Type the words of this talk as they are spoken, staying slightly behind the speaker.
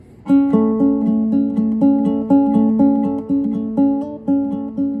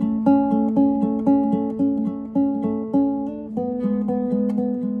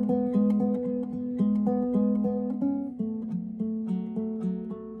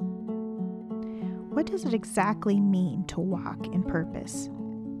What does it exactly mean to walk in purpose?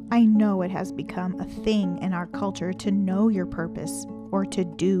 I know it has become a thing in our culture to know your purpose or to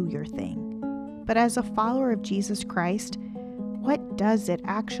do your thing. But as a follower of Jesus Christ, what does it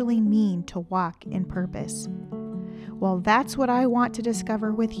actually mean to walk in purpose? Well, that's what I want to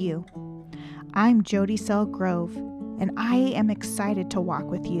discover with you. I'm Jody Selgrove, and I am excited to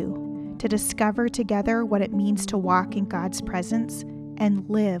walk with you, to discover together what it means to walk in God's presence and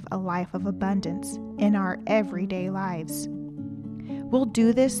live a life of abundance in our everyday lives. We'll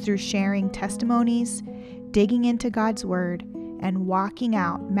do this through sharing testimonies, digging into God's Word, and walking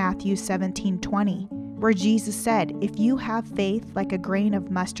out Matthew 17:20, where Jesus said, "If you have faith like a grain of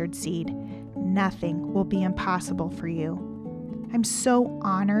mustard seed, nothing will be impossible for you." I'm so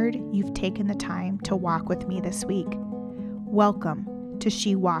honored you've taken the time to walk with me this week. Welcome to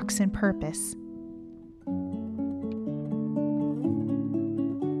She Walks in Purpose.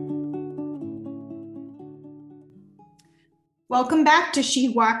 Welcome back to She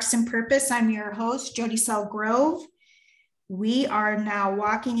Walks in Purpose. I'm your host, Jody Selgrove. We are now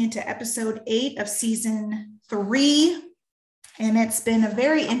walking into episode 8 of season 3, and it's been a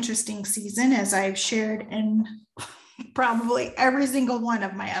very interesting season, as I've shared in probably every single one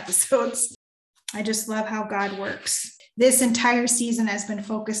of my episodes. I just love how God works. This entire season has been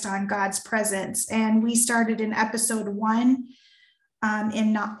focused on God's presence, and we started in episode 1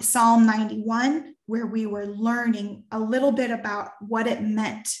 in Psalm 91, where we were learning a little bit about what it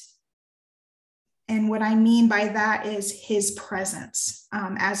meant. And what I mean by that is his presence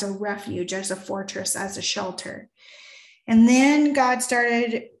as a refuge, as a fortress, as a shelter. And then God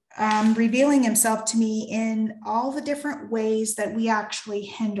started revealing himself to me in all the different ways that we actually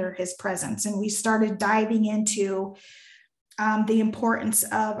hinder his presence. And we started diving into the importance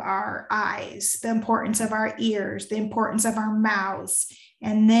of our eyes, the importance of our ears, the importance of our mouths.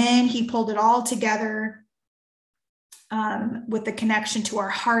 And then he pulled it all together with the connection to our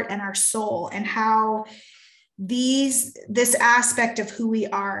heart and our soul, and how this aspect of who we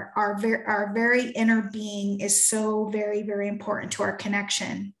are, our very inner being, is so very, very important to our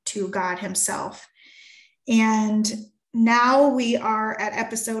connection to God himself. And now we are at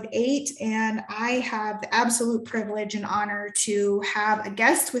episode 8, and I have the absolute privilege and honor to have a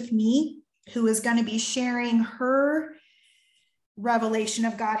guest with me who is going to be sharing her revelation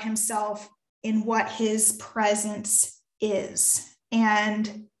of God himself in what his presence is.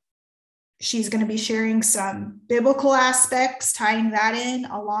 And she's going to be sharing some biblical aspects, tying that in,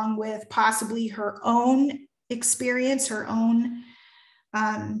 along with possibly her own experience, her own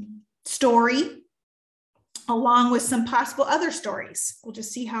story, along with some possible other stories. We'll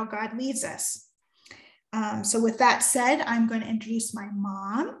just see how God leads us. So with that said, I'm going to introduce my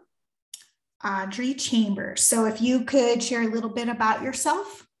mom, Audrey Chambers. So if you could share a little bit about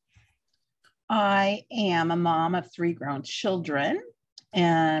yourself. I am a mom of 3 grown children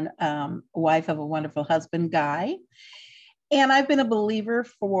and a wife of a wonderful husband, Guy. And I've been a believer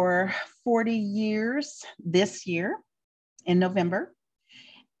for 40 years this year in November.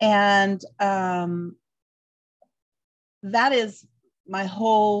 And that is my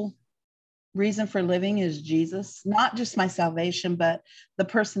whole reason for living, is Jesus, not just my salvation, but the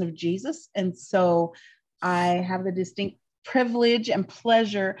person of Jesus. And so I have the distinct privilege and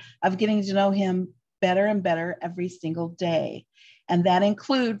pleasure of getting to know him better and better every single day. And that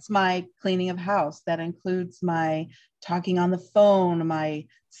includes my cleaning of house. That includes my talking on the phone, my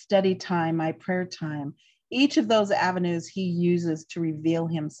study time, my prayer time. Each of those avenues he uses to reveal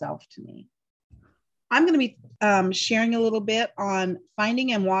himself to me. I'm going to be sharing a little bit on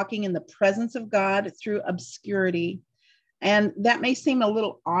finding and walking in the presence of God through obscurity. And that may seem a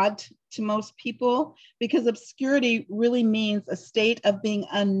little odd to most people, because obscurity really means a state of being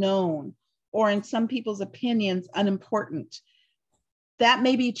unknown, or in some people's opinions, unimportant. That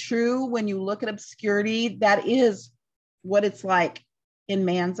may be true when you look at obscurity. That is what it's like in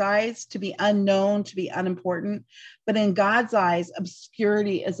man's eyes, to be unknown, to be unimportant. But in God's eyes,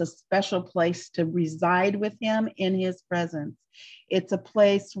 obscurity is a special place to reside with him in his presence. It's a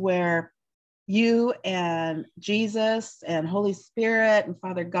place where you and Jesus and Holy Spirit and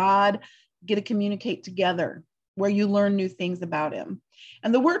Father God get to communicate together, where you learn new things about him.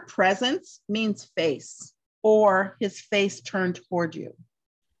 And the word presence means face, or his face turned toward you.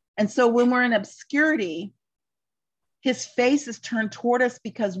 And so when we're in obscurity, his face is turned toward us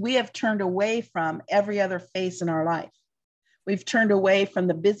because we have turned away from every other face in our life. We've turned away from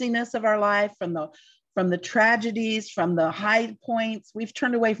the busyness of our life, from the tragedies, from the high points. We've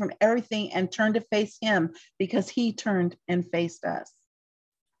turned away from everything and turned to face him, because he turned and faced us.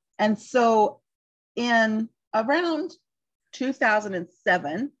 And so in around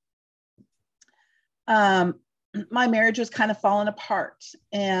 2007, my marriage was kind of falling apart,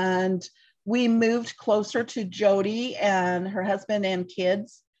 and we moved closer to Jody and her husband and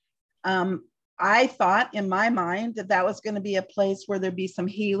kids. I thought in my mind that that was going to be a place where there'd be some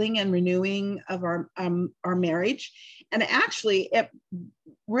healing and renewing of our marriage. And actually, it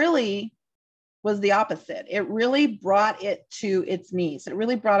really was the opposite. It really brought it to its knees. It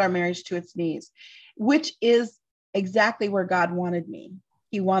really brought our marriage to its knees, which is exactly where God wanted me.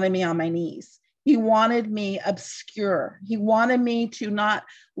 He wanted me on my knees. He wanted me obscure. He wanted me to not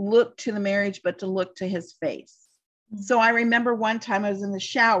look to the marriage, but to look to his face. So I remember one time I was in the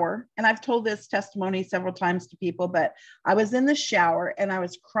shower, and I've told this testimony several times to people, but I was in the shower and I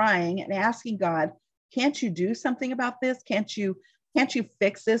was crying and asking God, can't you do something about this? Can't you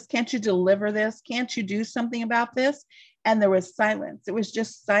fix this? Can't you deliver this? Can't you do something about this? And there was silence. It was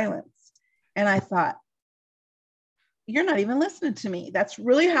just silence. And I thought, you're not even listening to me. That's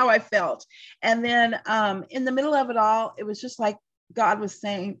really how I felt. And then in the middle of it all, it was just like God was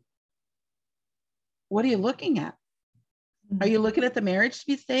saying, what are you looking at? Are you looking at the marriage to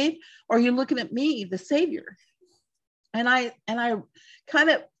be saved? Or are you looking at me, the Savior? And I kind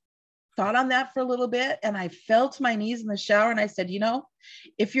of thought on that for a little bit, and I fell to my knees in the shower and I said,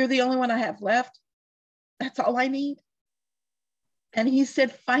 if you're the only one I have left, that's all I need. And he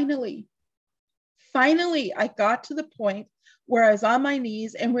said, finally, I got to the point where I was on my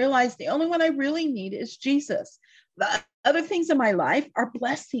knees and realized the only one I really need is Jesus. The other things in my life are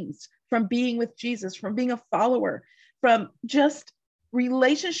blessings from being with Jesus, from being a follower, from just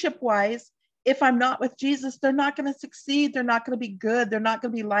relationship wise. If I'm not with Jesus, they're not going to succeed. They're not going to be good. They're not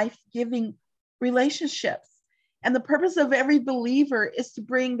going to be life-giving relationships. And the purpose of every believer is to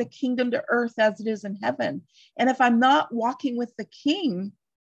bring the kingdom to earth as it is in heaven. And if I'm not walking with the King,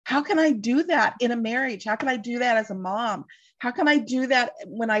 how can I do that in a marriage? How can I do that as a mom? How can I do that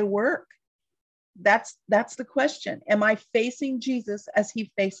when I work? That's the question. Am I facing Jesus as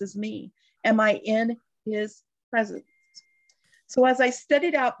he faces me? Am I in his presence? So as I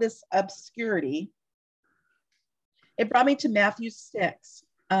studied out this obscurity, it brought me to Matthew 6,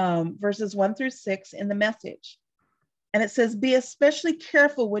 verses 1-6 in the Message. And it says, be especially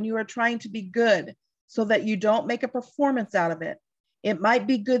careful when you are trying to be good so that you don't make a performance out of it. It might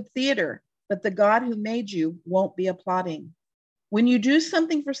be good theater, but the God who made you won't be applauding. When you do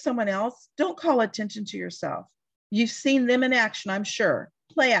something for someone else, don't call attention to yourself. You've seen them in action, I'm sure.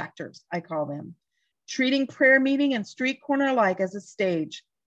 Play actors, I call them. Treating prayer meeting and street corner alike as a stage,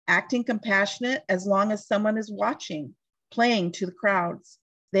 acting compassionate as long as someone is watching, playing to the crowds.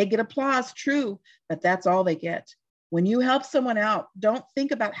 They get applause, true, but that's all they get. When you help someone out, don't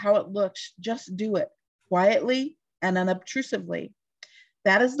think about how it looks, just do it quietly and unobtrusively.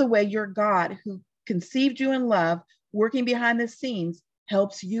 That is the way your God, who conceived you in love, working behind the scenes,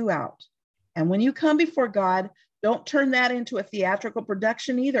 helps you out. And when you come before God, don't turn that into a theatrical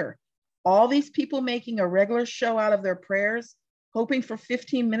production either. All these people making a regular show out of their prayers, hoping for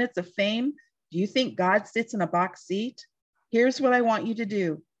 15 minutes of fame. Do you think God sits in a box seat? Here's what I want you to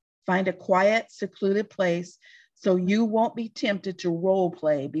do. Find a quiet, secluded place so you won't be tempted to role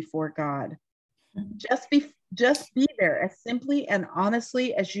play before God. Just be there as simply and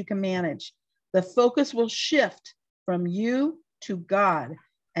honestly as you can manage. The focus will shift from you to God,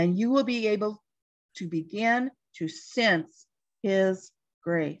 and you will be able to begin to sense his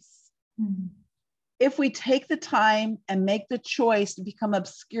grace. Mm-hmm. If we take the time and make the choice to become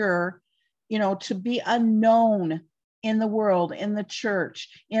obscure, to be unknown in the world, in the church,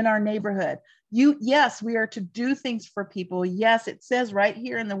 in our neighborhood, yes, we are to do things for people. Yes, it says right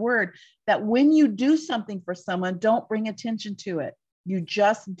here in the word that when you do something for someone, don't bring attention to it. You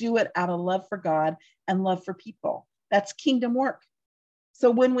just do it out of love for God and love for people. That's kingdom work.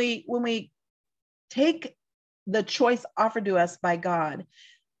 So when we take the choice offered to us by God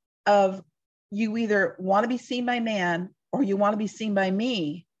of you either want to be seen by man or you want to be seen by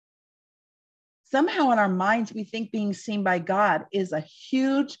me, somehow in our minds, we think being seen by God is a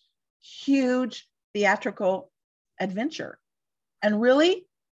huge, huge theatrical adventure. And really,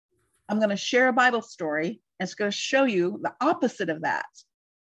 I'm going to share a Bible story, and it's going to show you the opposite of that.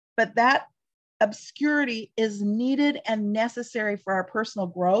 But that obscurity is needed and necessary for our personal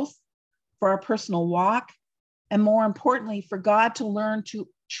growth, for our personal walk, and more importantly, for God to learn to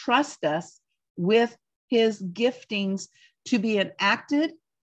trust us with his giftings to be enacted,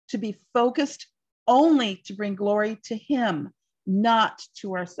 to be focused only to bring glory to him, not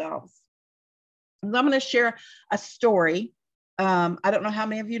to ourselves. And I'm going to share a story. I don't know how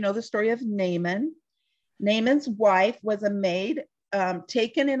many of you know the story of Naaman. Naaman's wife was a maid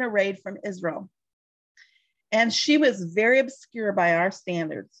taken in a raid from Israel. And she was very obscure by our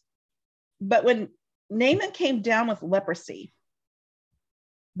standards. But when Naaman came down with leprosy.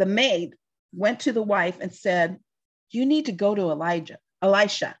 The maid went to the wife and said, you need to go to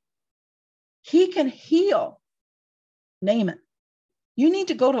Elisha. He can heal Naaman. You need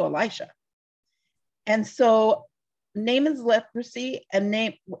to go to Elisha. And so Naaman's leprosy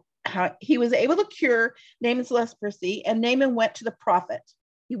and he was able to cure Naaman's leprosy, and Naaman went to the prophet.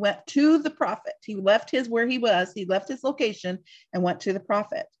 He went to the prophet. He left where he was. He left his location and went to the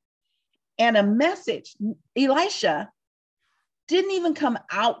prophet. And a message, Elisha didn't even come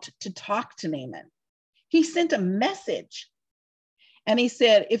out to talk to Naaman. He sent a message. And he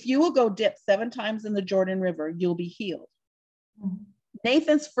said, if you will go dip 7 times in the Jordan River, you'll be healed. Mm-hmm.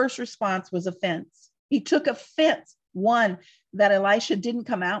 Nathan's first response was offense. He took offense, one, that Elisha didn't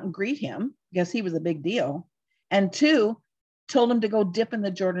come out and greet him because he was a big deal. And 2, told him to go dip in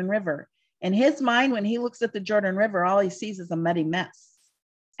the Jordan River. In his mind, when he looks at the Jordan River, all he sees is a muddy mess.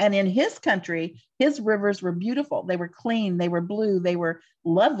 And in his country, his rivers were beautiful. They were clean. They were blue. They were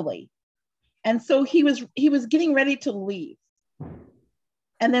lovely. And so he was getting ready to leave.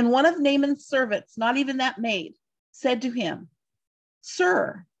 And then one of Naaman's servants, not even that maid, said to him,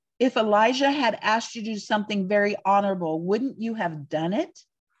 Sir, if Elijah had asked you to do something very honorable, wouldn't you have done it?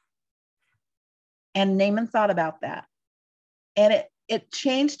 And Naaman thought about that. And it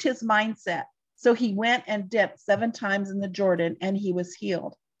changed his mindset. So he went and dipped 7 times in the Jordan and he was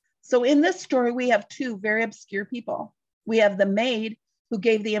healed. So in this story, we have 2 very obscure people. We have the maid who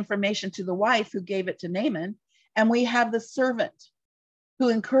gave the information to the wife who gave it to Naaman. And we have the servant who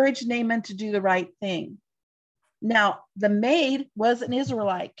encouraged Naaman to do the right thing. Now, the maid was an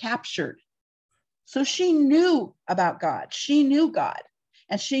Israelite captured. So she knew about God. She knew God.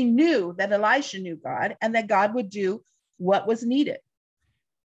 And she knew that Elisha knew God and that God would do what was needed.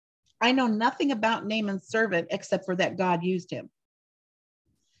 I know nothing about Naaman's servant except for that God used him.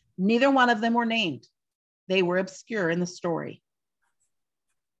 Neither one of them were named. They were obscure in the story.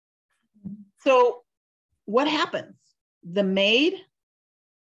 So what happens? The maid,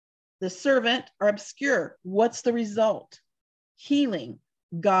 the servant are obscure. What's the result? Healing,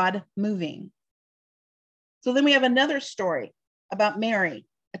 God moving. So then we have another story about Mary,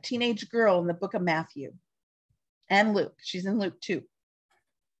 a teenage girl in the book of Matthew and Luke. She's in Luke too.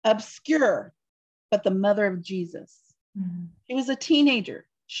 Obscure, but the mother of Jesus. Mm-hmm. She was a teenager.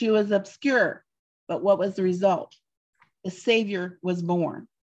 She was obscure, but what was the result? The Savior was born.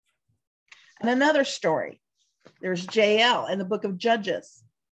 And another story, there's Jael in the book of Judges.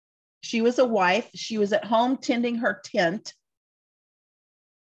 She was a wife. She was at home tending her tent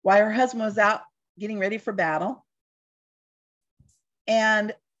while her husband was out getting ready for battle.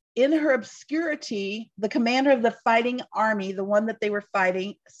 And in her obscurity, the commander of the fighting army, the one that they were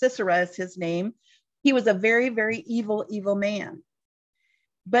fighting, Sisera is his name, he was a very, very evil, evil man.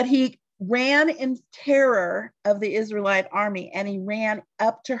 But he ran in terror of the Israelite army, and he ran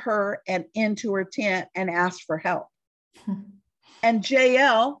up to her and into her tent and asked for help. And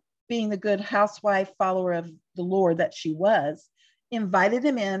Jael, being the good housewife follower of the Lord that she was, invited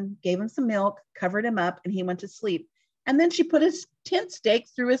him in, gave him some milk, covered him up, and he went to sleep. And then she put his tent stake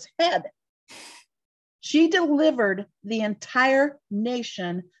through his head. She delivered the entire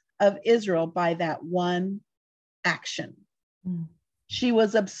nation of Israel by that one action. Mm. She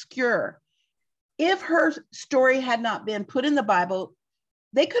was obscure. If her story had not been put in the Bible,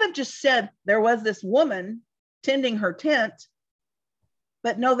 they could have just said there was this woman tending her tent,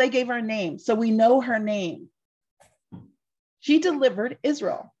 but no, they gave her a name. So we know her name. She delivered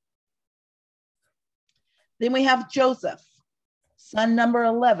Israel. Then we have Joseph, son number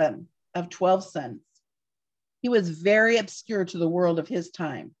 11 of 12 sons. He was very obscure to the world of his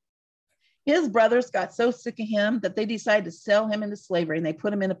time. His brothers got so sick of him that they decided to sell him into slavery, and they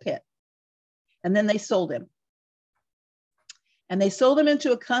put him in a pit. And then they sold him. And they sold him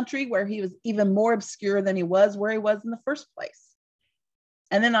into a country where he was even more obscure than he was where he was in the first place.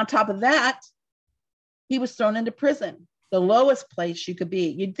 And then on top of that, he was thrown into prison, the lowest place you could be.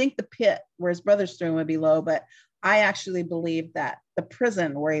 You'd think the pit where his brothers threw him would be low, but I actually believe that the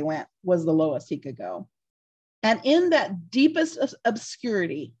prison where he went was the lowest he could go. And in that deepest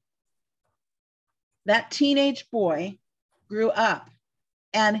obscurity, that teenage boy grew up.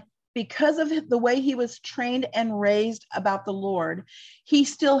 And because of the way he was trained and raised about the Lord, he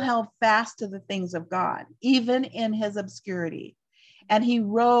still held fast to the things of God, even in his obscurity. And he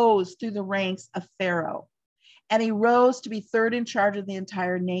rose through the ranks of Pharaoh. And he rose to be third in charge of the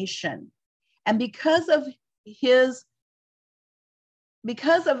entire nation. And because of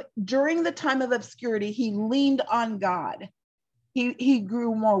during the time of obscurity, he leaned on God. He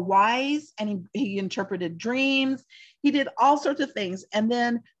grew more wise, and he interpreted dreams. He did all sorts of things. And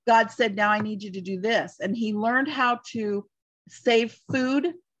then God said, now I need you to do this. And he learned how to save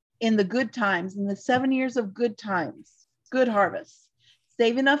food in the good times, in the 7 years of good times, good harvests,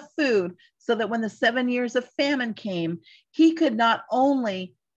 save enough food so that when the 7 years of famine came, he could not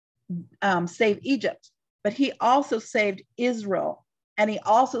only save Egypt, but he also saved Israel. And he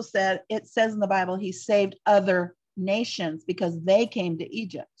also said, it says in the Bible, he saved other nations because they came to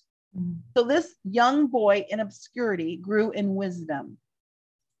Egypt. So this young boy in obscurity grew in wisdom.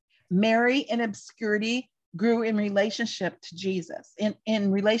 Mary in obscurity grew in relationship to Jesus,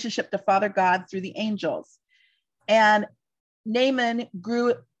 in relationship to Father God through the angels. And Naaman's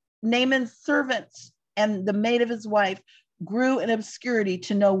servants and the maid of his wife grew in obscurity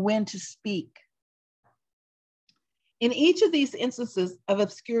to know when to speak. In each of these instances of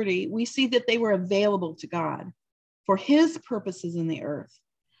obscurity, we see that they were available to God for his purposes in the earth.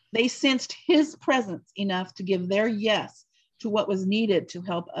 They sensed his presence enough to give their yes to what was needed to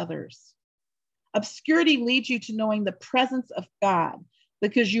help others. Obscurity leads you to knowing the presence of God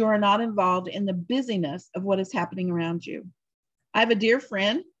because you are not involved in the busyness of what is happening around you. I have a dear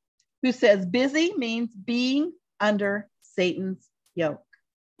friend who says busy means being under Satan's yoke.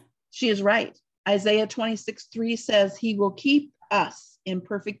 She is right. Isaiah 26:3 says he will keep us in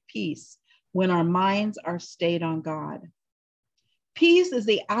perfect peace when our minds are stayed on God. Peace is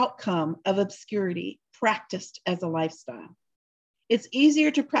the outcome of obscurity practiced as a lifestyle. It's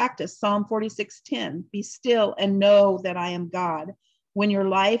easier to practice Psalm 46:10, be still and know that I am God, when your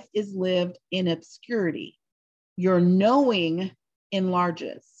life is lived in obscurity. Your knowing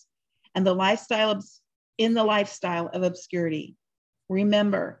enlarges, and in the lifestyle of obscurity.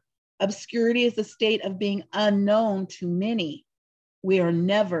 Remember, obscurity is the state of being unknown to many. We are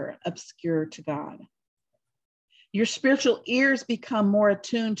never obscure to God. Your spiritual ears become more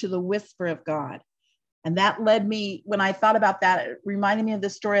attuned to the whisper of God. And that led me, when I thought about that, it reminded me of the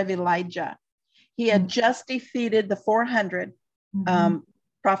story of Elijah. He had just defeated the 400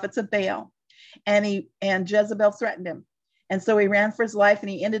 prophets of Baal, and Jezebel threatened him. And so he ran for his life, and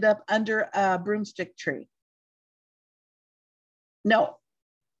he ended up under a broomstick tree. No,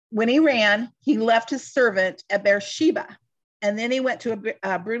 when he ran, he left his servant at Beersheba. And then he went to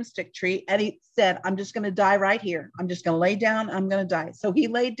a broomstick tree, and he said, I'm just going to die right here. I'm just going to lay down. I'm going to die. So he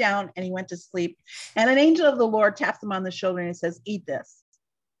laid down and he went to sleep. And an angel of the Lord taps him on the shoulder and he says, eat this.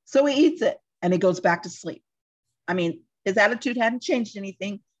 So he eats it and he goes back to sleep. I mean, his attitude hadn't changed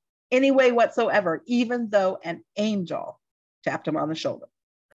anything any way whatsoever, even though an angel tapped him on the shoulder.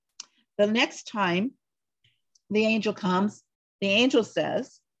 The next time the angel comes, the angel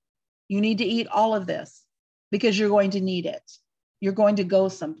says, you need to eat all of this, because you're going to need it. You're going to go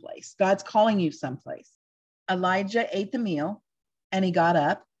someplace. God's calling you someplace. Elijah ate the meal and he got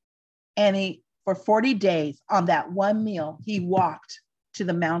up, and for 40 days on that one meal, he walked to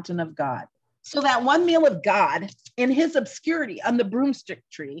the mountain of God. So that one meal of God in his obscurity on the broomstick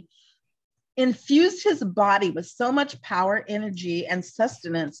tree infused his body with so much power, energy, and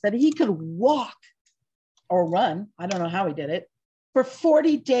sustenance that he could walk or run. I don't know how he did it, for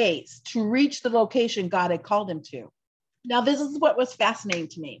 40 days to reach the location God had called him to. Now, this is what was fascinating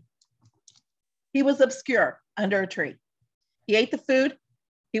to me. He was obscure under a tree. He ate the food.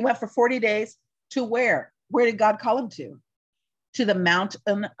 He went for 40 days to where? Where did God call him to? To the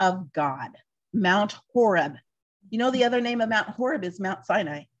mountain of God, Mount Horeb. You know, the other name of Mount Horeb is Mount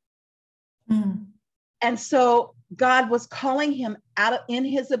Sinai. And so God was calling him in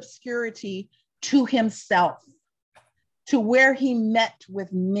his obscurity to himself, to where he met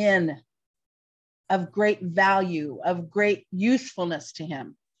with men of great value, of great usefulness to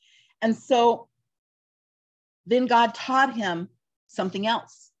him. And so then God taught him something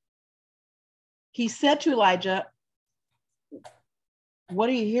else. He said to Elijah, what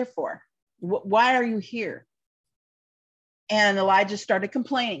are you here for? Why are you here? And Elijah started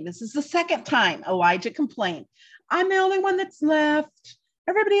complaining. This is the second time Elijah complained. I'm the only one that's left.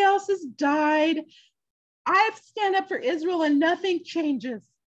 Everybody else has died. I have to stand up for Israel and nothing changes.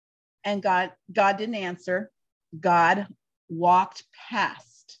 And God didn't answer. God walked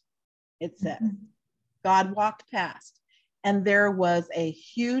past, it says. God walked past, and there was a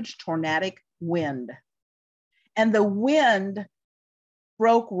huge tornadic wind. And the wind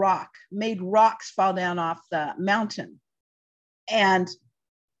broke rock, made rocks fall down off the mountain. And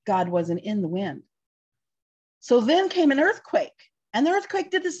God wasn't in the wind. So then came an earthquake. And the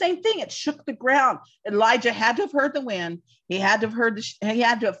earthquake did the same thing. It shook the ground. Elijah had to have heard the wind. He had to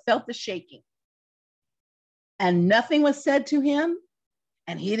have felt the shaking. And nothing was said to him.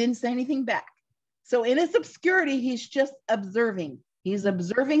 And he didn't say anything back. So in his obscurity, he's just observing. He's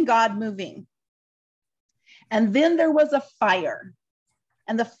observing God moving. And then there was a fire,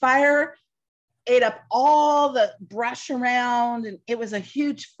 and the fire ate up all the brush around, and it was a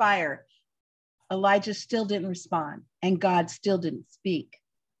huge fire. Elijah still didn't respond, and God still didn't speak.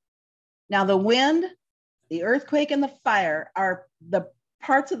 Now, the wind, the earthquake, and the fire are the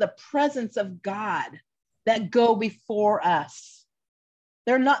parts of the presence of God that go before us.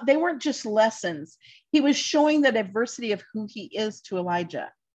 They weren't just lessons. He was showing the diversity of who he is to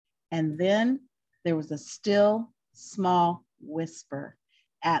Elijah. And then there was a still small whisper.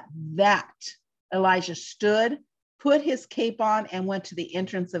 At that, Elijah stood, put his cape on, and went to the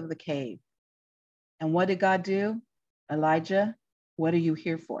entrance of the cave. And what did God do? Elijah, what are you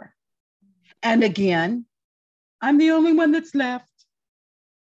here for? And again, I'm the only one that's left.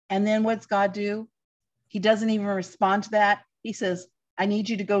 And then what's God do? He doesn't even respond to that. He says, I need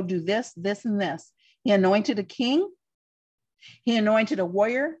you to go do this, this, and this. He anointed a king, he anointed a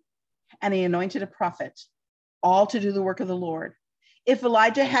warrior, and he anointed a prophet, all to do the work of the Lord. If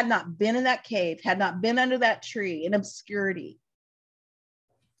Elijah had not been in that cave, had not been under that tree in obscurity,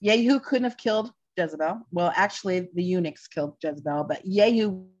 Jehu couldn't have killed Jezebel. Well, actually, the eunuchs killed Jezebel, but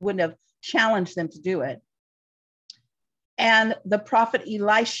Jehu wouldn't have challenged them to do it. And the prophet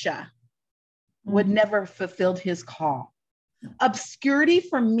Elisha would never have fulfilled his call. Obscurity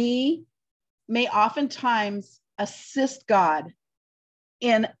for me may oftentimes assist God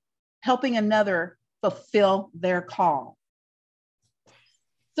in helping another fulfill their call.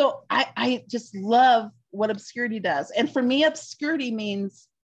 So I just love what obscurity does. And for me, obscurity means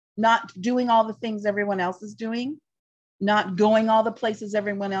not doing all the things everyone else is doing, not going all the places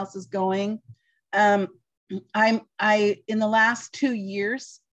everyone else is going. In the last 2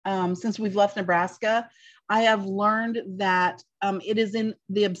 years, since we've left Nebraska, I have learned that it is in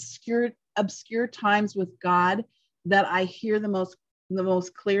the obscure times with God that I hear the most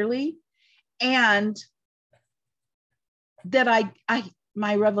clearly, and that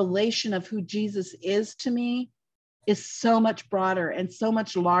my revelation of who Jesus is to me is so much broader and so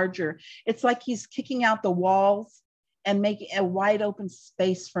much larger. It's like he's kicking out the walls and making a wide open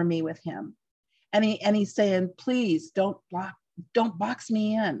space for me with him. And he's saying, please don't box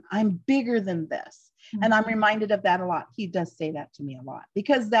me in. I'm bigger than this. Mm-hmm. And I'm reminded of that a lot. He does say that to me a lot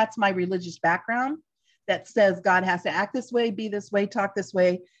because that's my religious background that says God has to act this way, be this way, talk this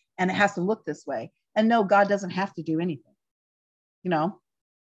way, and it has to look this way. And no, God doesn't have to do anything,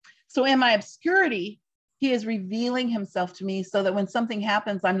 So in my obscurity, he is revealing himself to me so that when something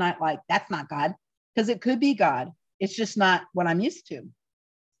happens, I'm not like, that's not God, because it could be God. It's just not what I'm used to.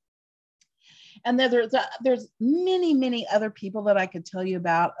 And there's many, many other people that I could tell you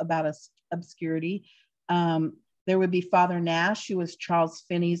about obscurity. There would be Father Nash, who was Charles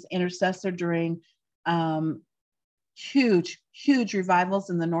Finney's intercessor during huge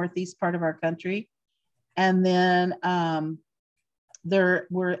revivals in the Northeast part of our country. And then there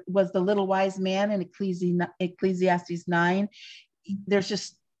was the little wise man in Ecclesiastes 9. There's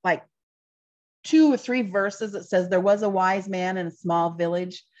just like 2 or 3 verses that says there was a wise man in a small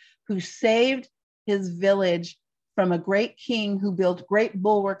village who saved his village from a great king who built great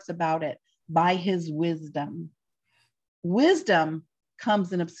bulwarks about it by his wisdom. Wisdom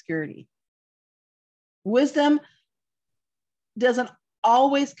comes in obscurity. Wisdom doesn't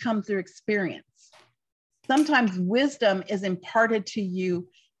always come through experience. Sometimes wisdom is imparted to you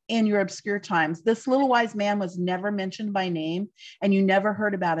in your obscure times. This little wise man was never mentioned by name, and you never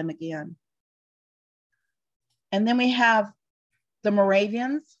heard about him again. And then we have the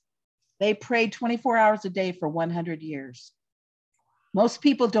Moravians. They prayed 24 hours a day for 100 years. Most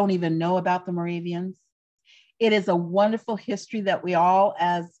people don't even know about the Moravians. It is a wonderful history that we all,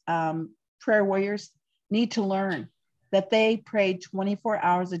 as prayer warriors, need to learn, that they prayed 24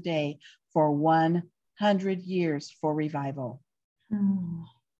 hours a day for 100 years for revival.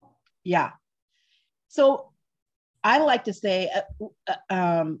 Yeah. So I like to say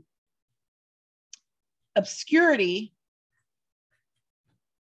obscurity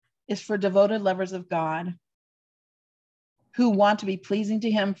is for devoted lovers of God who want to be pleasing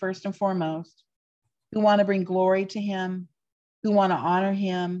to him first and foremost, who want to bring glory to him, who want to honor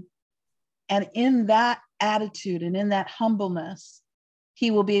him. And in that attitude and in that humbleness,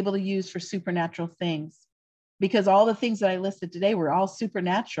 he will be able to use for supernatural things, because all the things that I listed today were all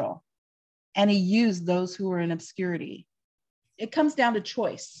supernatural. And he used those who were in obscurity. It comes down to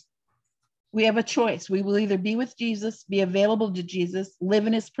choice. We have a choice. We will either be with Jesus, be available to Jesus, live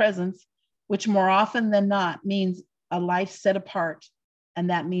in his presence, which more often than not means a life set apart. And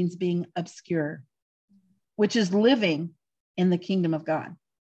that means being obscure, which is living in the kingdom of God.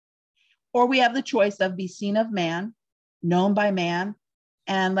 Or we have the choice of be seen of man, known by man,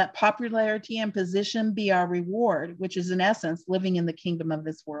 and let popularity and position be our reward, which is in essence living in the kingdom of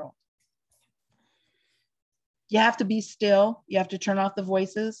this world. You have to be still. You have to turn off the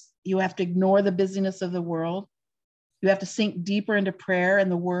voices. You have to ignore the busyness of the world. You have to sink deeper into prayer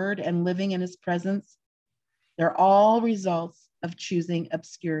and the word and living in his presence. They're all results of choosing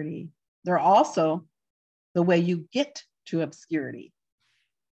obscurity. They're also the way you get to obscurity.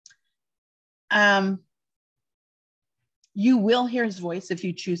 You will hear his voice if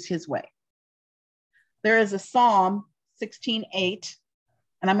you choose his way. There is a Psalm 16:8,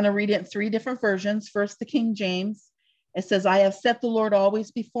 and I'm going to read it in 3 different versions. First, the King James. It says, I have set the Lord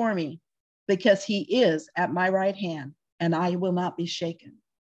always before me, because he is at my right hand, and I will not be shaken.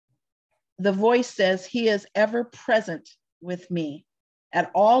 The Voice says, he is ever present with me.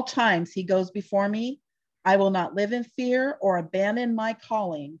 At all times, he goes before me. I will not live in fear or abandon my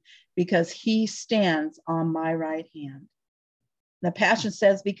calling, because he stands on my right hand. The Passion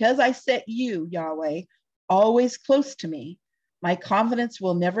says, because I set you, Yahweh, always close to me, my confidence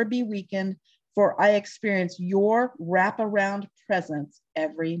will never be weakened, for I experience your wraparound presence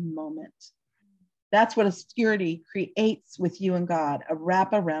every moment. That's what obscurity creates with you and God, a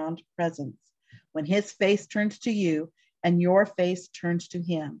wraparound presence. When his face turns to you and your face turns to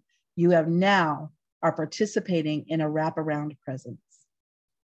him, you have now are participating in a wraparound presence.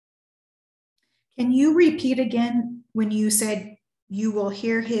 Can you repeat again when you said you will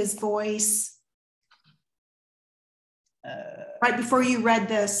hear his voice? Right before you read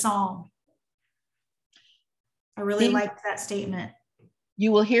the psalm. I really liked that statement.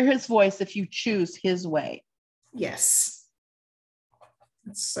 You will hear his voice if you choose his way. Yes.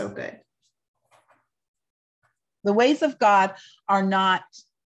 That's so good. The ways of God are not,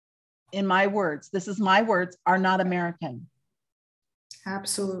 in my words, this is my words, are not American.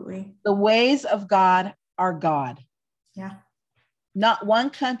 Absolutely. The ways of God are God. Yeah. Not one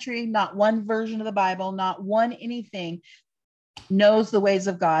country, not one version of the Bible, not one anything knows the ways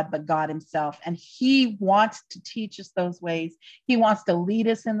of God, but God himself. And he wants to teach us those ways. He wants to lead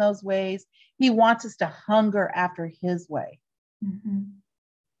us in those ways. He wants us to hunger after his way. Mm-hmm.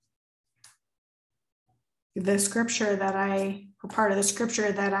 The scripture that part of the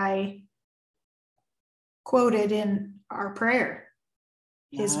scripture that I quoted in our prayer,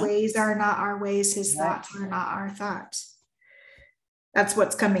 his ways are not our ways, his thoughts are not our thoughts. That's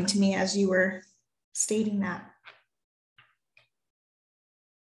what's coming to me as you were stating that.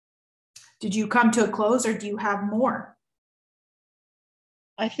 Did you come to a close or do you have more?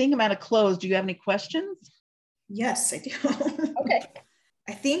 I think I'm at a close. Do you have any questions? Yes, I do. Okay.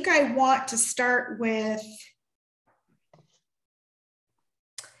 I think I want to start with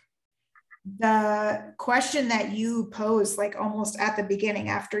the question that you posed, like almost at the beginning,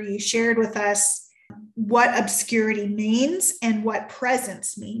 after you shared with us what obscurity means and what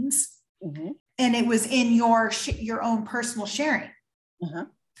presence means. Mm-hmm. And it was in your own personal sharing. Uh-huh.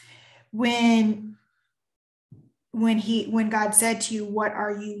 When God said to you, what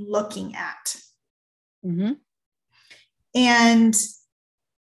are you looking at? Mm-hmm. And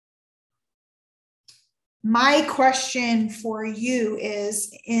my question for you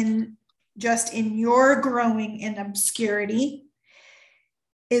is, in your growing in obscurity,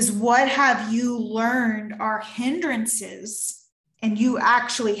 is what have you learned are hindrances? And you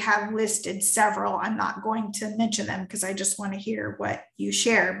actually have listed several. I'm not going to mention them because I just want to hear what you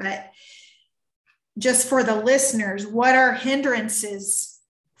share, but just for the listeners, what are hindrances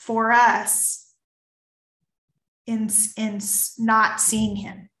for us in not seeing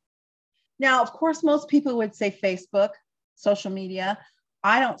him? Now, of course, most people would say Facebook, social media.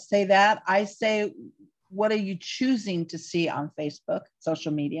 I don't say that. I say, what are you choosing to see on Facebook,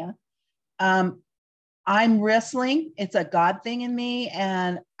 social media? I'm wrestling. It's a God thing in me.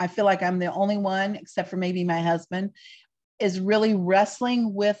 And I feel like I'm the only one, except for maybe my husband, is really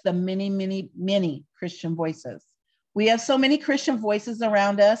wrestling with the many, many, many Christian voices. We have so many Christian voices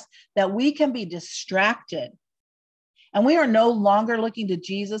around us that we can be distracted. And we are no longer looking to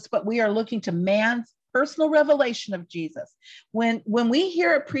Jesus, but we are looking to man's personal revelation of Jesus. When we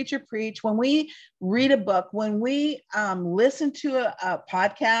hear a preacher preach, when we read a book, when we listen to a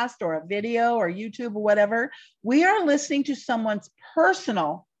podcast or a video or YouTube or whatever, we are listening to someone's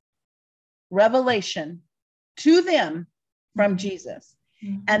personal revelation to them from Jesus.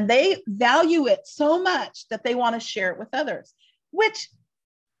 Mm-hmm. And they value it so much that they want to share it with others, which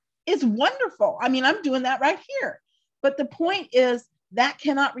is wonderful. I mean, I'm doing that right here. But the point is that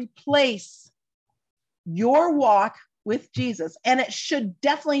cannot replace your walk with Jesus. And it should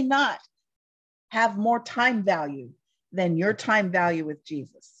definitely not have more time value than your time value with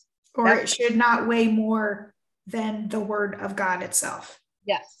Jesus. Or it should not weigh more than the word of God itself.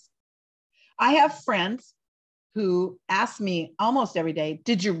 Yes. I have friends who ask me almost every day,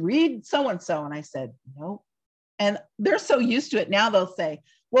 did you read so-and-so? And I said, no. And they're so used to it now, they'll say,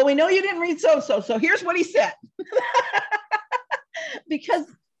 well, we know you didn't read so-so, so here's what he said. Because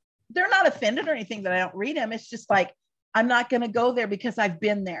they're not offended or anything that I don't read them. It's just like, I'm not going to go there because I've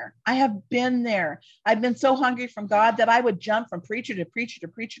been there. I have been there. I've been so hungry from God that I would jump from preacher to preacher to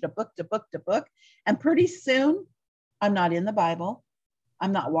preacher to book to book to book. And pretty soon, I'm not in the Bible.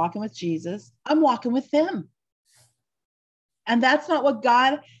 I'm not walking with Jesus. I'm walking with them. And that's not what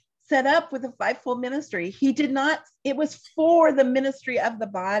God set up with the fivefold ministry. He did not, it was for the ministry of the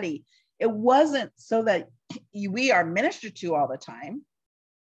body. It wasn't so that we are ministered to all the time,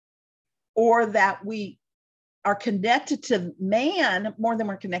 or that we are connected to man more than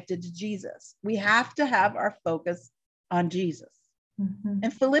we're connected to Jesus. We have to have our focus on Jesus. Mm-hmm.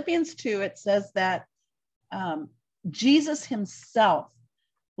 In Philippians 2, it says that Jesus himself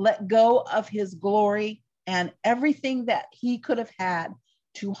let go of his glory and everything that he could have had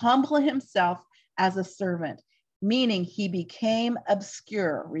to humble himself as a servant, meaning he became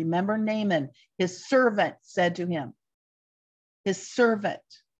obscure. Remember Naaman, his servant said to him, his servant.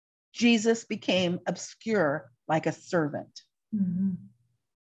 Jesus became obscure like a servant. Mm-hmm.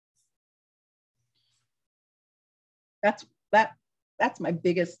 That's my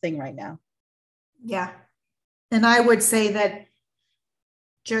biggest thing right now. Yeah. And I would say that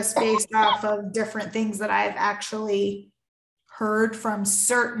just based off of different things that I've actually heard from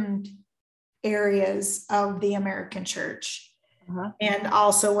certain areas of the American church, and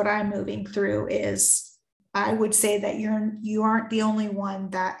also what I'm moving through is, I would say that you aren't the only one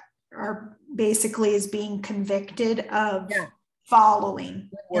that are basically is being convicted of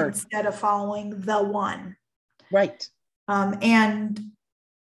following instead of following the one. Right. And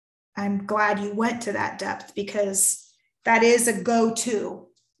I'm glad you went to that depth, because that is a go-to.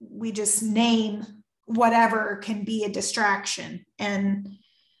 We just name whatever can be a distraction. And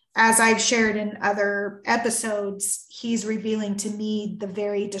as I've shared in other episodes, he's revealing to me the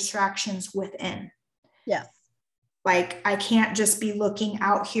very distractions within. Yes. Like, I can't just be looking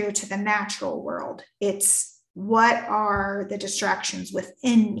out here to the natural world. It's what are the distractions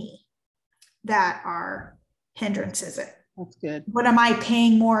within me that are hindrances. That's good. What am I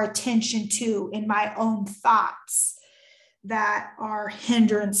paying more attention to in my own thoughts that are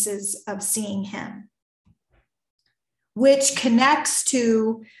hindrances of seeing him? Which connects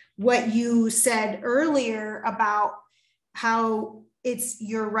to what you said earlier about how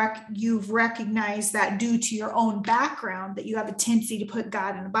you've recognized that due to your own background that you have a tendency to put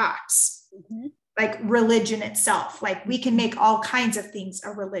God in a box. Mm-hmm. Like religion itself. Like, we can make all kinds of things a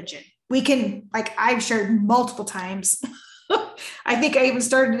religion. We can, like I've shared multiple times, I think I even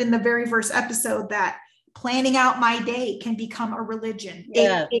started in the very first episode, that planning out my day can become a religion.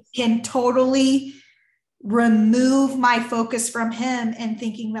 Yes. It can totally remove my focus from him and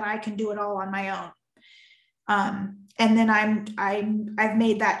thinking that I can do it all on my own. And then I've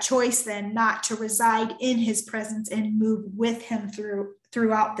made that choice then not to reside in his presence and move with him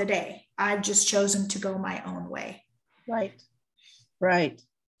throughout the day. I've just chosen to go my own way. Right.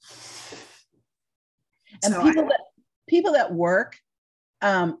 And so people that work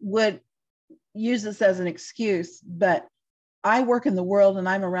would use this as an excuse, but I work in the world and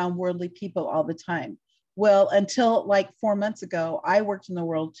I'm around worldly people all the time. Well, until like 4 months ago, I worked in the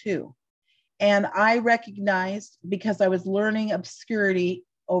world too. And I recognized, because I was learning obscurity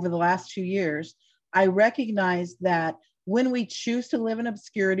over the last 2 years, I recognized that when we choose to live in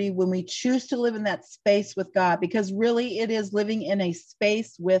obscurity, when we choose to live in that space with God, because really it is living in a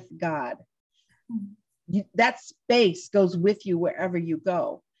space with God, that space goes with you wherever you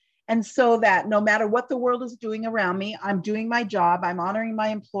go. And so that no matter what the world is doing around me, I'm doing my job, I'm honoring my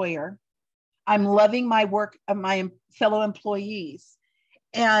employer, I'm loving my work, my fellow employees.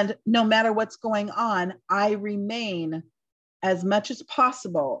 And no matter what's going on, I remain as much as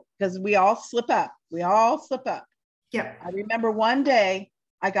possible, because we all slip up. Yeah. I remember one day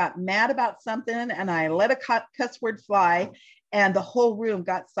I got mad about something and I let a cuss word fly, and the whole room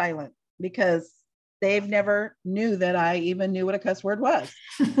got silent because they've never knew that I even knew what a cuss word was.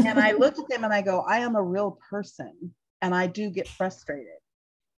 And I looked at them and I go, I am a real person and I do get frustrated.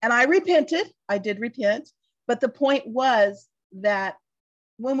 And I repented. I did repent. But the point was that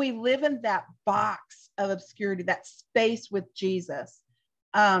when we live in that box of obscurity, that space with Jesus,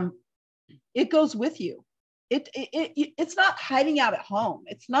 it goes with you. It's not hiding out at home.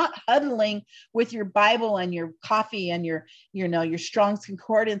 It's not huddling with your Bible and your coffee and your Strong's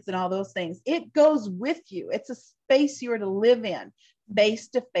Concordance and all those things. It goes with you. It's a space you are to live in. face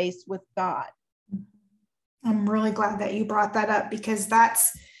to face with God. I'm really glad that you brought that up, because that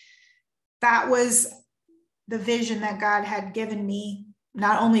was the vision that God had given me,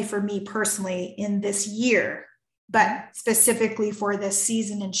 not only for me personally in this year, but specifically for this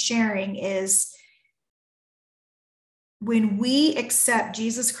season and sharing, is when we accept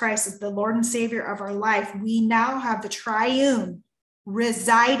Jesus Christ as the Lord and Savior of our life, we now have the triune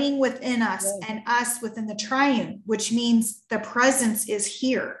residing within us, and us within the triune, which means the presence is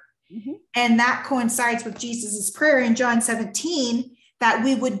here. Mm-hmm. And that coincides with Jesus's prayer in John 17, that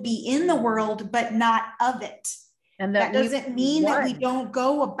we would be in the world, but not of it. And that doesn't mean that we don't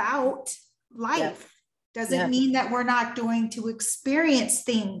go about life. Yes. Doesn't mean that we're not going to experience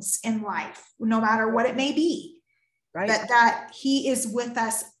things in life, no matter what it may be. Right. But that he is with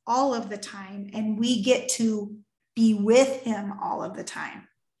us all of the time, and we get to be with him all of the time.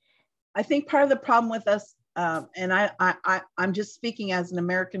 I think part of the problem with us, and I'm just speaking as an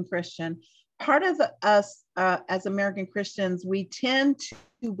American Christian, part of us as American Christians, we tend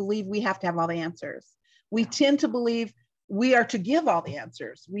to believe we have to have all the answers. We tend to believe we are to give all the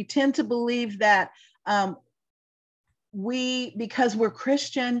answers. We tend to believe that because we're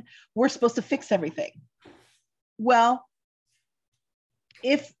Christian, we're supposed to fix everything. Well,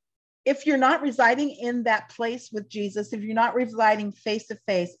 if you're not residing in that place with Jesus, if you're not residing face to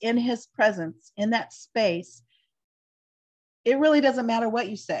face in his presence, in that space, it really doesn't matter what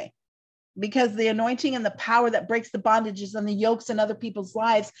you say, because the anointing and the power that breaks the bondages and the yokes in other people's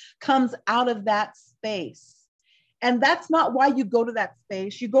lives comes out of that space. And that's not why you go to that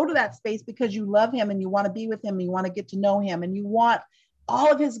space. You go to that space because you love him and you want to be with him and you want to get to know him and you want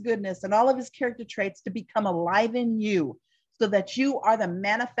all of his goodness and all of his character traits to become alive in you, so that you are the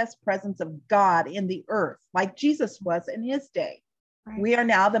manifest presence of God in the earth, like Jesus was in his day. Right. We are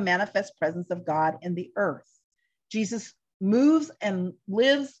now the manifest presence of God in the earth. Jesus moves and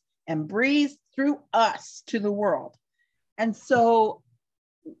lives and breathes through us to the world. And so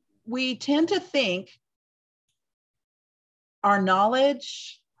we tend to think our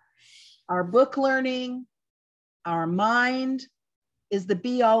knowledge, our book learning, our mind is the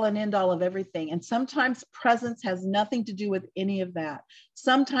be all and end all of everything. And sometimes presence has nothing to do with any of that.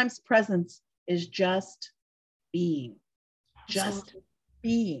 Sometimes presence is just being, just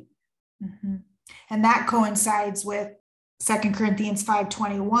being. Mm-hmm. And that coincides with 2 Corinthians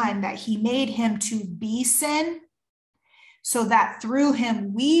 5:21, that he made him to be sin, so that through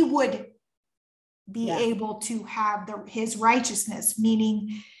him we would be able to have his righteousness,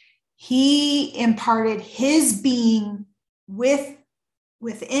 meaning he imparted his being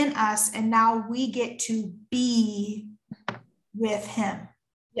within us, and now we get to be with him.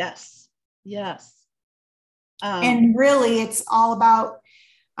 Yes. And really, it's all about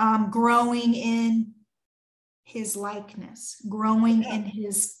growing in his likeness, growing in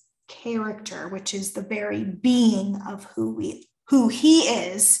his character, which is the very being of who he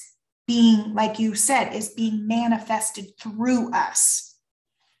is, being, like you said, is being manifested through us.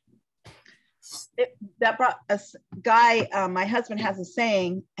 That brought a guy, my husband has a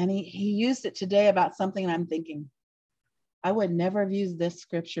saying, and he used it today about something, and I'm thinking, I would never have used this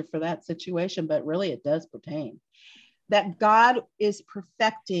scripture for that situation, but really it does pertain. That God is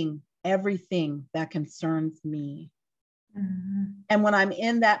perfecting everything that concerns me. Mm-hmm. And when I'm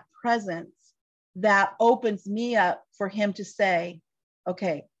in that presence, that opens me up for him to say,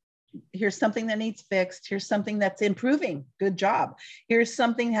 okay, here's something that needs fixed. Here's something that's improving. Good job. Here's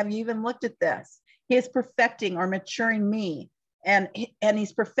something, have you even looked at this? He is perfecting or maturing me. And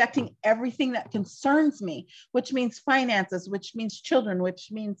he's perfecting everything that concerns me, which means finances, which means children, which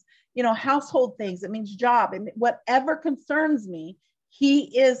means, household things. It means job, and whatever concerns me,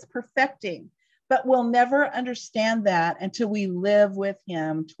 he is perfecting. But we'll never understand that until we live with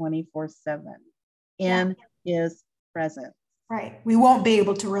him 24/7 in his presence. Right. We won't be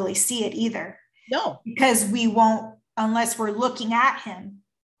able to really see it either. No. Because we won't, unless we're looking at him,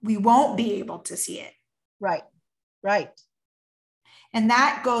 we won't be able to see it. Right. And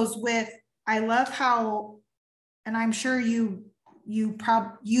that goes with, I love how, and I'm sure you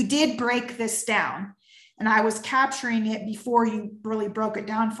did break this down, and I was capturing it before you really broke it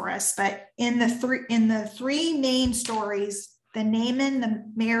down for us. But in the three main stories, the Naaman, the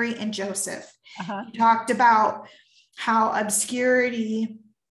Mary, and Joseph, you talked about how obscurity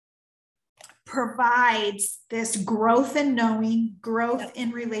provides this growth in knowing, growth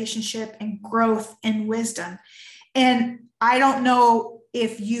in relationship, and growth in wisdom. And I don't know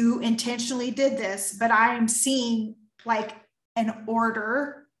if you intentionally did this, but I am seeing like an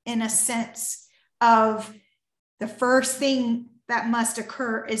order, in a sense, of the first thing that must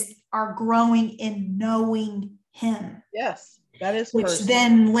occur is our growing in knowing him. Yes. That is which personal.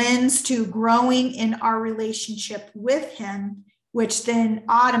 then lends to growing in our relationship with him, which then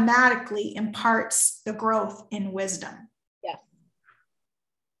automatically imparts the growth in wisdom. Yes.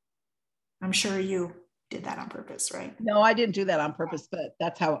 I'm sure you did that on purpose, right? No, I didn't do that on purpose, but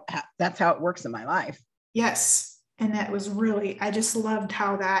that's how it works in my life. Yes. And that was really, I just loved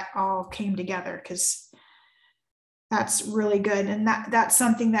how that all came together, because that's really good. And that's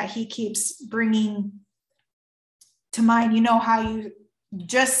something that he keeps bringing to mind. You know how you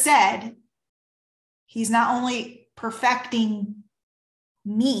just said, he's not only perfecting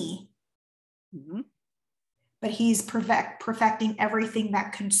me, Mm-hmm. but he's perfecting everything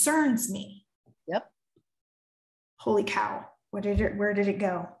that concerns me. Yep. Holy cow. Where did it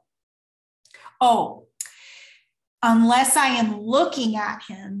go? Oh, unless I am looking at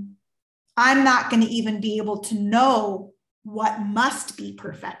him, I'm not going to even be able to know what must be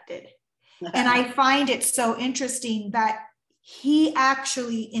perfected. And I find it so interesting that he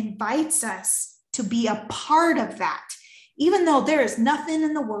actually invites us to be a part of that. Even though there is nothing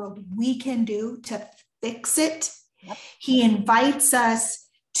in the world we can do to fix it, Yep. He invites us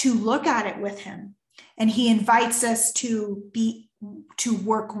to look at it with him. And he invites us to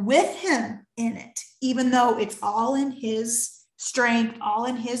work with him in it, even though it's all in his strength,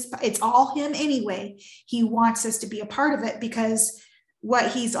 it's all him anyway. He wants us to be a part of it, because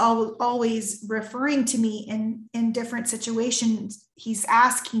what he's always referring to me in different situations, he's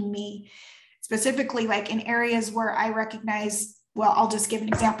asking me specifically, like in areas where I recognize, well, I'll just give an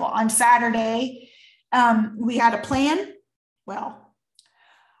example. On Saturday, we had a plan. Well,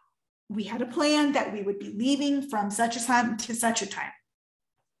 we had a plan that we would be leaving from such a time to such a time.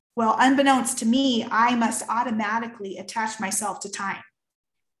 Well, unbeknownst to me, I must automatically attach myself to time.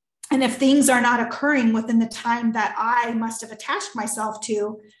 And if things are not occurring within the time that I must have attached myself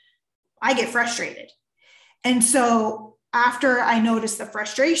to, I get frustrated. And so after I notice the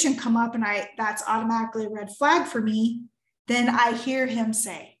frustration come up, and that's automatically a red flag for me, then I hear him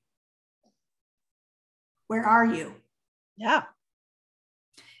say, "Where are you?" Yeah.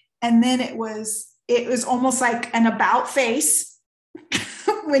 And then it was almost like an about face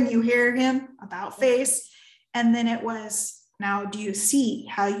when you hear him, about face. And then it was, now do you see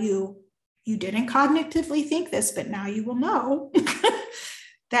how you didn't cognitively think this, but now you will know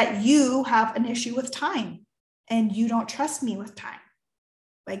that you have an issue with time and you don't trust me with time.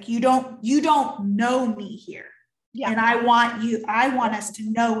 Like you don't know me here. Yeah. And I want us to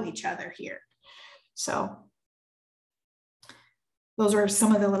know each other here. So those are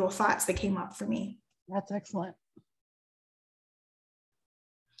some of the little thoughts that came up for me. That's excellent.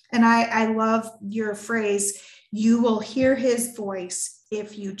 And I love your phrase, you will hear his voice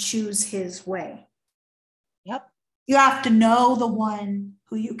if you choose his way. Yep. You have to know the one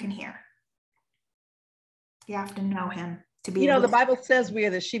who you can hear. You have to know him to be. The Bible says we are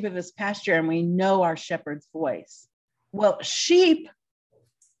the sheep of his pasture and we know our shepherd's voice. Well, sheep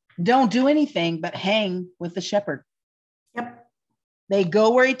don't do anything but hang with the shepherd. Yep. They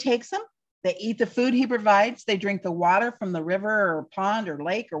go where he takes them. They eat the food he provides. They drink the water from the river or pond or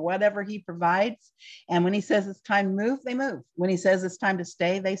lake or whatever he provides. And when he says it's time to move, they move. When he says it's time to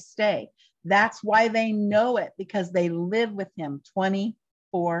stay, they stay. That's why they know it, because they live with him 24/7.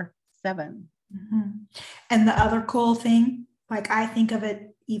 Mm-hmm. And the other cool thing, like I think of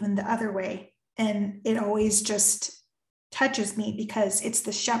it even the other way, and it always just touches me because it's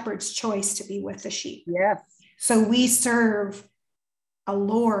the shepherd's choice to be with the sheep. Yes. So we serve a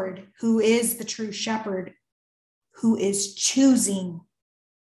Lord who is the true shepherd, who is choosing,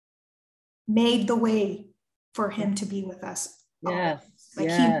 made the way for him to be with us. Yes. Like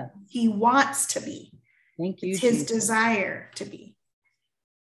yes. He wants to be. Thank you. It's his desire to be.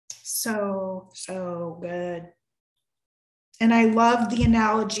 So good. And I love the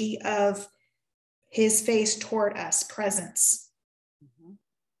analogy of his face toward us, presence. Mm-hmm.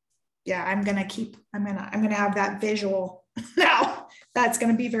 Yeah, I'm going to have that visual now. That's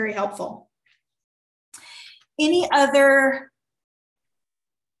going to be very helpful. Any other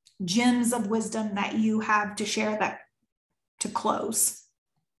gems of wisdom that you have to share that to close?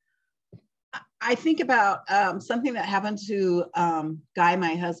 I think about something that happened to Guy,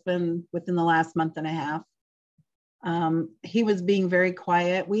 my husband, within the last month and a half. He was being very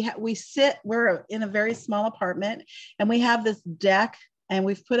quiet. We're in a very small apartment, and we have this deck, and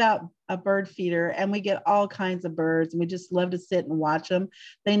we've put out a bird feeder, and we get all kinds of birds, and we just love to sit and watch them.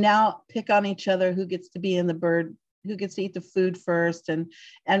 They now pick on each other, who gets to be in the bird, who gets to eat the food first, and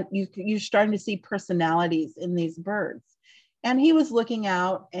you're starting to see personalities in these birds. And he was looking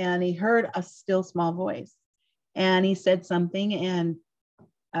out, and he heard a still small voice, and he said something, and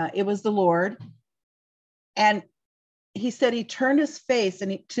it was the Lord. And he said he turned his face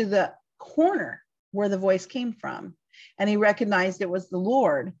to the corner where the voice came from, and he recognized it was the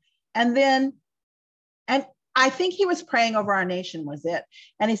Lord. And I think he was praying over our nation, was it?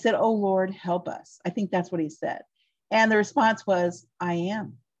 And he said, "Oh Lord, help us." I think that's what he said. And the response was, "I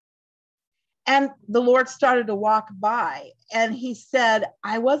am." And the Lord started to walk by, and he said,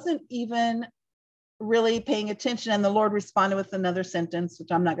 "I wasn't even really paying attention." And the Lord responded with another sentence,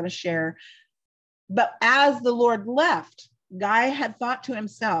 which I'm not going to share. But as the Lord left, Guy had thought to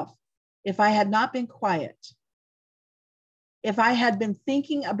himself, if I had not been quiet, if I had been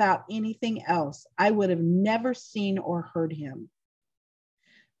thinking about anything else, I would have never seen or heard him.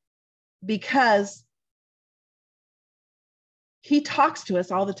 Because he talks to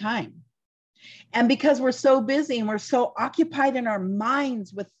us all the time. And because we're so busy and we're so occupied in our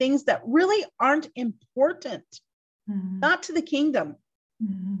minds with things that really aren't important, not to the kingdom,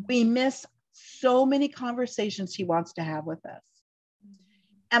 we miss so many conversations he wants to have with us.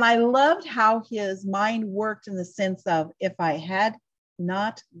 And I loved how his mind worked in the sense of, if I had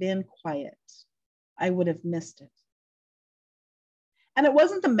not been quiet, I would have missed it. And it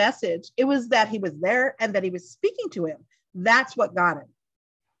wasn't the message. It was that he was there and that he was speaking to him. That's what got him.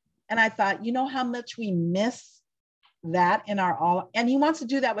 And I thought, you know how much we miss that in our all. And he wants to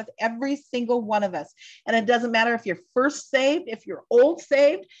do that with every single one of us. And it doesn't matter if you're first saved, if you're old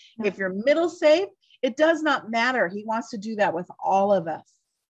saved, if you're middle saved, it does not matter. He wants to do that with all of us.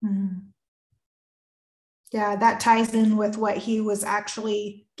 Yeah, that ties in with what he was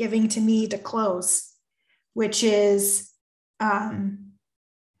actually giving to me to close, which is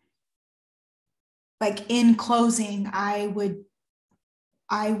like in closing, I would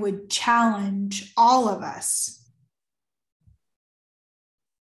challenge all of us.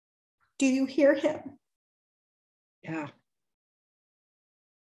 Do you hear him? Yeah.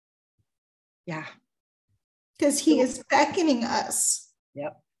 Yeah. Because he is beckoning us.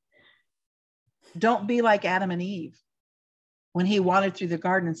 Yep. Don't be like Adam and Eve when he wandered through the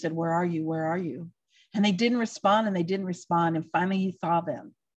garden and said, "Where are you? Where are you?" And they didn't respond and they didn't respond. And finally he saw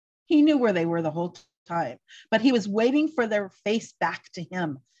them. He knew where they were the whole time, but he was waiting for their face back to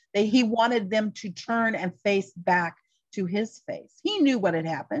him. He wanted them to turn and face back to his face. He knew what had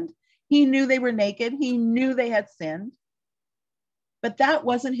happened. He knew they were naked. He knew they had sinned. But that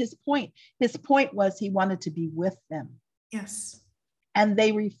wasn't his point. His point was he wanted to be with them. Yes. And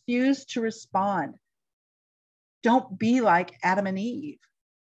they refused to respond. Don't be like Adam and Eve.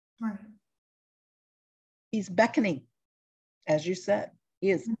 Right. He's beckoning, as you said. He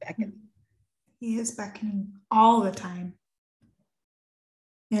is beckoning. He is beckoning all the time.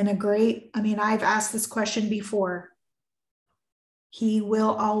 And I've asked this question before. He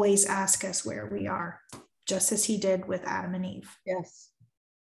will always ask us where we are, just as he did with Adam and Eve. Yes.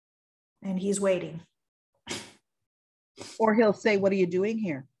 And he's waiting. Or he'll say, "What are you doing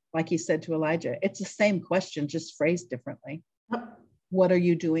here?" Like he said to Elijah. It's the same question, just phrased differently. Yep. What are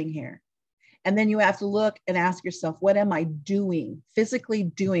you doing here? And then you have to look and ask yourself, what am I doing, physically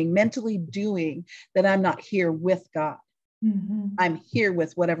doing, mentally doing, that I'm not here with God? I'm here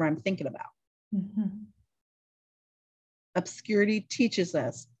with whatever I'm thinking about. Obscurity teaches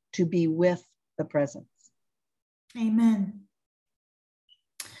us to be with the presence. Amen.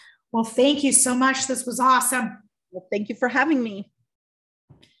 Well, thank you so much. This was awesome. Well, thank you for having me.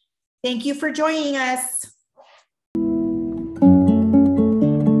 Thank you for joining us.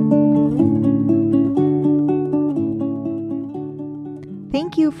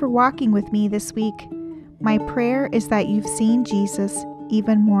 Thank you for walking with me this week. My prayer is that you've seen Jesus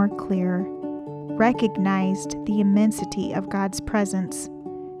even more clear, recognized the immensity of God's presence,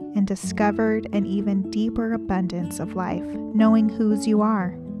 and discovered an even deeper abundance of life, knowing whose you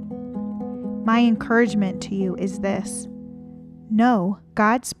are. My encouragement to you is this: know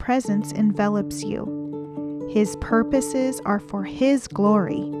God's presence envelops you. His purposes are for His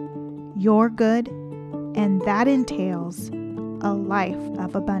glory, your good, and that entails a life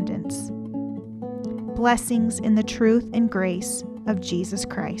of abundance. Blessings in the truth and grace of Jesus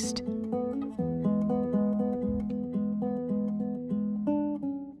Christ.